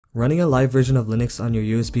Running a live version of Linux on your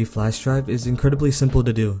USB flash drive is incredibly simple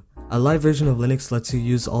to do. A live version of Linux lets you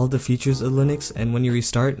use all the features of Linux, and when you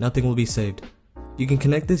restart, nothing will be saved. You can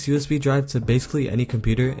connect this USB drive to basically any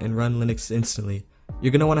computer and run Linux instantly.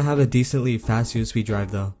 You're going to want to have a decently fast USB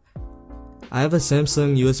drive though. I have a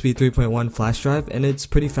Samsung USB 3.1 flash drive and it's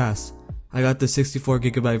pretty fast. I got the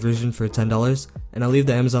 64GB version for $10 and I'll leave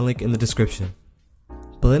the Amazon link in the description.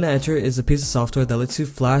 balenaEtcher is a piece of software that lets you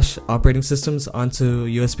flash operating systems onto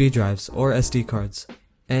USB drives or SD cards.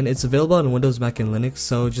 And it's available on Windows, Mac, and Linux,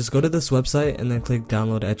 so just go to this website and then click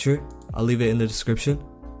download Etcher. I'll leave it in the description.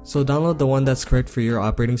 So download the one that's correct for your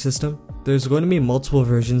operating system. There's going to be multiple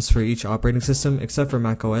versions for each operating system except for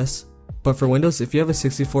Mac OS. But for Windows, if you have a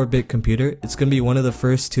 64-bit computer, it's going to be one of the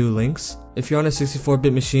first two links. If you're on a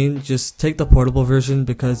 64-bit machine, just take the portable version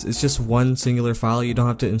because it's just one singular file, you don't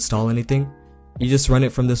have to install anything. You just run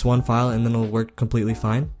it from this one file and then it'll work completely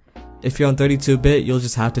fine. If you're on 32-bit, you'll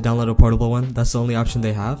just have to download a portable one. That's the only option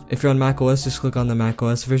they have. If you're on Mac OS, just click on the Mac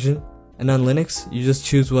OS version. And on Linux, you just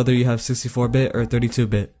choose whether you have 64-bit or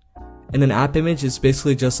 32-bit. And an app image is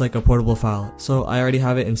basically just like a portable file. So I already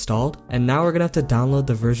have it installed. And now we're going to have to download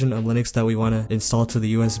the version of Linux that we want to install to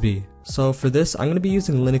the USB. So for this, I'm going to be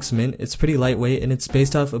using Linux Mint. It's pretty lightweight and it's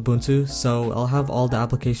based off Ubuntu, so I'll have all the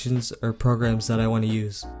applications or programs that I want to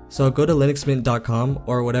use. So go to linuxmint.com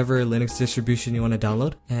or whatever Linux distribution you want to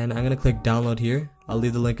download, and I'm going to click download here. I'll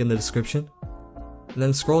leave the link in the description. And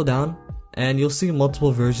then scroll down and you'll see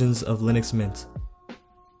multiple versions of Linux Mint.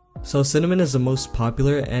 So Cinnamon is the most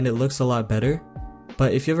popular and it looks a lot better.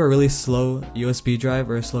 But if you have a really slow USB drive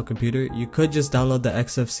or a slow computer, you could just download the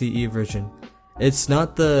XFCE version. It's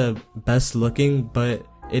not the best looking, but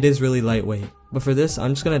it is really lightweight. But for this,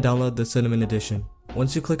 I'm just going to download the Cinnamon edition.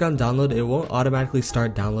 Once you click on download, it won't automatically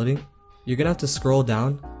start downloading. You're going to have to scroll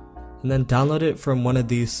down and then download it from one of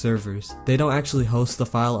these servers. They don't actually host the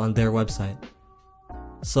file on their website.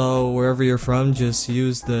 So wherever you're from, just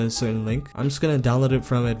use the certain link. I'm just going to download it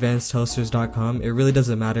from advancedhosters.com. It really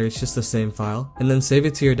doesn't matter, it's just the same file. And then save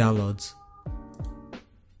it to your downloads.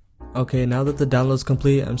 Okay, now that the download's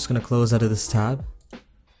complete, I'm just going to close out of this tab.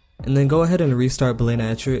 And then go ahead and restart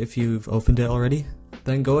balenaEtcher if you've opened it already.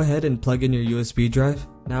 Then go ahead and plug in your USB drive.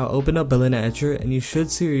 Now open up balenaEtcher and you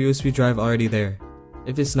should see your USB drive already there.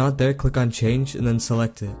 If it's not there, click on change and then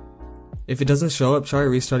select it. If it doesn't show up, try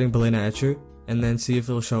restarting balenaEtcher and then see if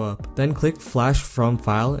it'll show up. Then click flash from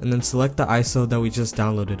file and then select the ISO that we just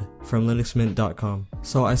downloaded from linuxmint.com.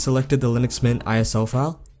 So I selected the Linux Mint ISO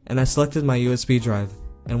file and I selected my USB drive.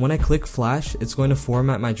 And when I click flash, it's going to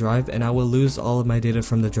format my drive and I will lose all of my data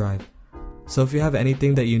from the drive. So if you have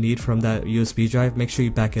anything that you need from that USB drive, make sure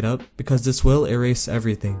you back it up because this will erase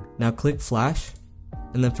everything. Now click flash,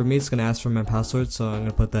 and then for me it's going to ask for my password, so I'm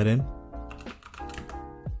going to put that in.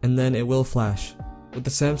 And then it will flash. With the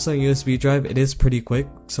Samsung USB drive, it is pretty quick,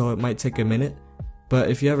 so it might take a minute. But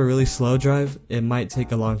if you have a really slow drive, it might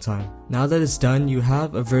take a long time. Now that it's done, you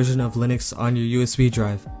have a version of Linux on your USB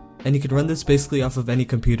drive. And you can run this basically off of any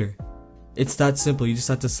computer. It's that simple, you just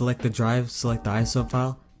have to select the drive, select the ISO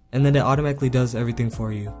file, and then it automatically does everything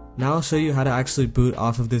for you. Now I'll show you how to actually boot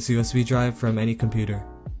off of this USB drive from any computer.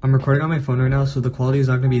 I'm recording on my phone right now, so the quality is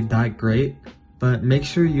not going to be that great, but make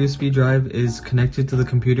sure your USB drive is connected to the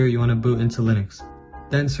computer you want to boot into Linux.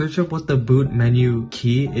 Then search up what the boot menu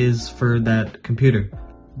key is for that computer.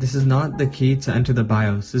 This is not the key to enter the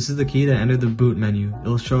BIOS, this is the key to enter the boot menu.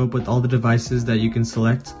 It'll show up with all the devices that you can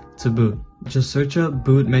select to boot. Just search up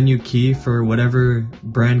boot menu key for whatever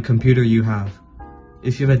brand computer you have.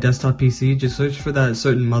 If you have a desktop PC, just search for that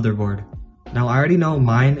certain motherboard. Now I already know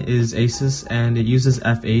mine is Asus and it uses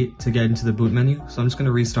F8 to get into the boot menu, so I'm just going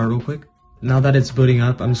to restart real quick. Now that it's booting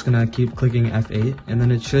up, I'm just going to keep clicking F8 and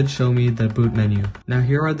then it should show me the boot menu. Now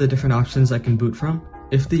here are the different options I can boot from.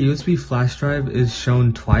 If the USB flash drive is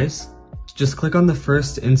shown twice, just click on the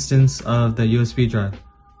first instance of the USB drive.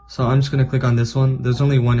 So I'm just going to click on this one. There's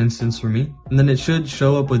only one instance for me. And then it should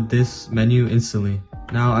show up with this menu instantly.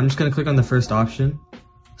 Now I'm just going to click on the first option,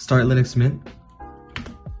 start Linux Mint,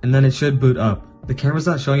 and then it should boot up. The camera's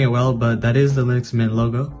not showing it well, but that is the Linux Mint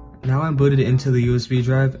logo. Now I'm booted into the USB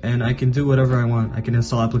drive and I can do whatever I want. I can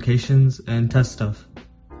install applications and test stuff.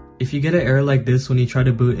 If you get an error like this when you try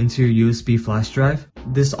to boot into your USB flash drive,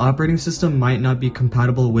 this operating system might not be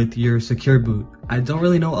compatible with your secure boot. I don't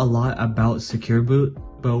really know a lot about secure boot,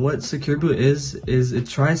 but what secure boot is it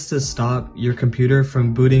tries to stop your computer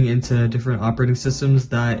from booting into different operating systems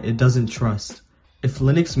that it doesn't trust. If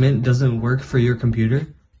Linux Mint doesn't work for your computer,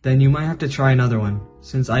 then you might have to try another one,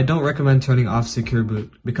 since I don't recommend turning off Secure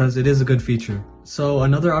Boot, because it is a good feature. So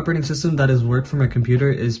another operating system that has worked for my computer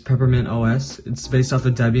is Peppermint OS. It's based off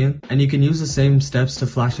of Debian, and you can use the same steps to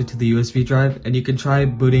flash it to the USB drive, and you can try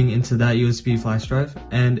booting into that USB flash drive,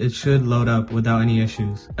 and it should load up without any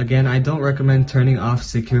issues. Again, I don't recommend turning off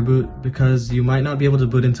Secure Boot, because you might not be able to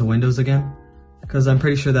boot into Windows again, because I'm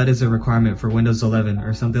pretty sure that is a requirement for Windows 11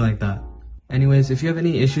 or something like that. Anyways, if you have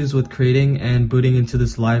any issues with creating and booting into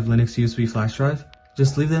this live Linux USB flash drive,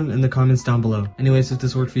 just leave them in the comments down below. Anyways, if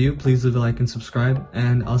this worked for you, please leave a like and subscribe,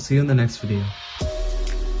 and I'll see you in the next video.